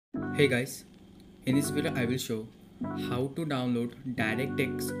Hey guys, in this video I will show how to download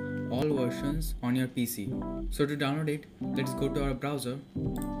DirectX all versions on your PC. So to download it, let's go to our browser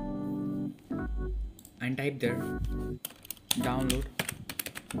and type there download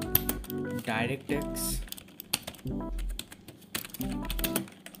DirectX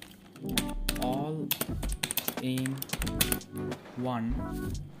all in one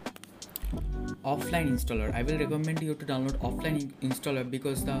offline installer. I will recommend you to download offline installer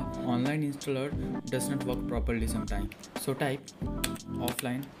because the online installer does not work properly sometimes. So type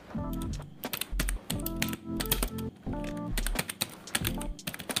offline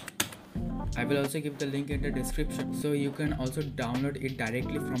I will also give the link in the description so you can also download it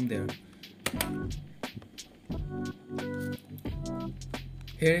directly from there.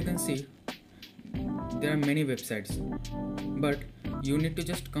 Here you can see there are many websites, but you need to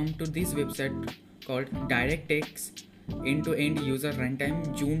just come to this website called DirectX end-to-end user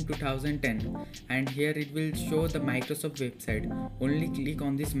runtime June 2010, and here it will show the Microsoft website. Only click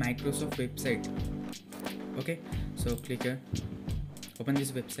on this Microsoft website. Okay, so click here, open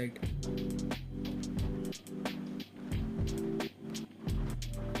this website,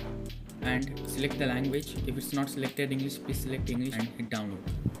 and select the language. If it's not selected English, please select English and hit download.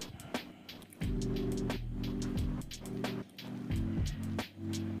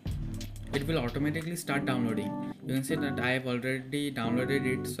 It will automatically start downloading. You can see that I have already downloaded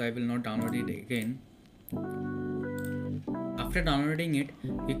it, so I will not download it again. After downloading it,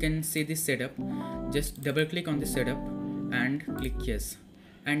 you can see this setup. Just double click on the setup and click yes,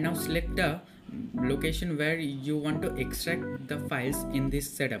 and now select the location where you want to extract the files in this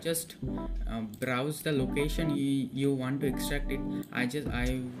setup. Just browse the location you want to extract it.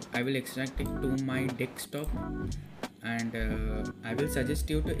 I will extract it to my desktop, and I will suggest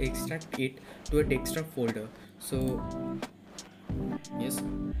you to extract it to a desktop folder. So yes,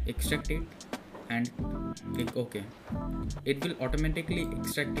 extract it and click OK. It will automatically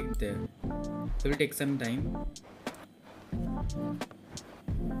extract it there. It will take some time.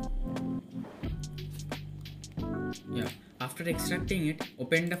 Yeah, after extracting it,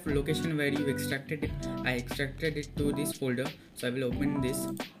 open the location where you extracted it. I extracted it to this folder, so I will open this.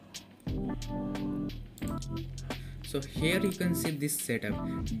 So here you can see this setup,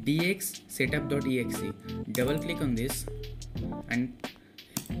 dx setup.exe. Double click on this and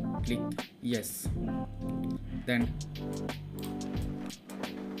click yes. Then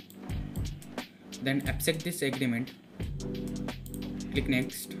accept this agreement. Click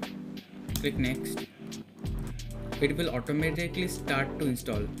next. Click next. It will automatically start to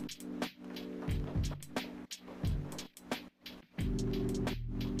install.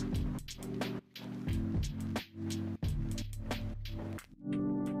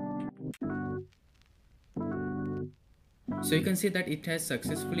 So you can see that it has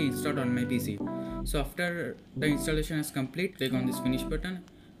successfully installed on my PC. So after the installation is complete, click on this finish button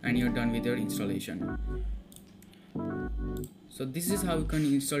and you're done with your installation. So this is how you can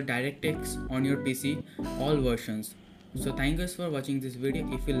install DirectX on your PC, all versions. So thank you guys for watching this video.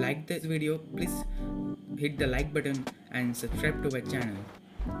 If you like this video, please hit the like button and subscribe to my channel.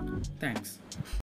 Thanks.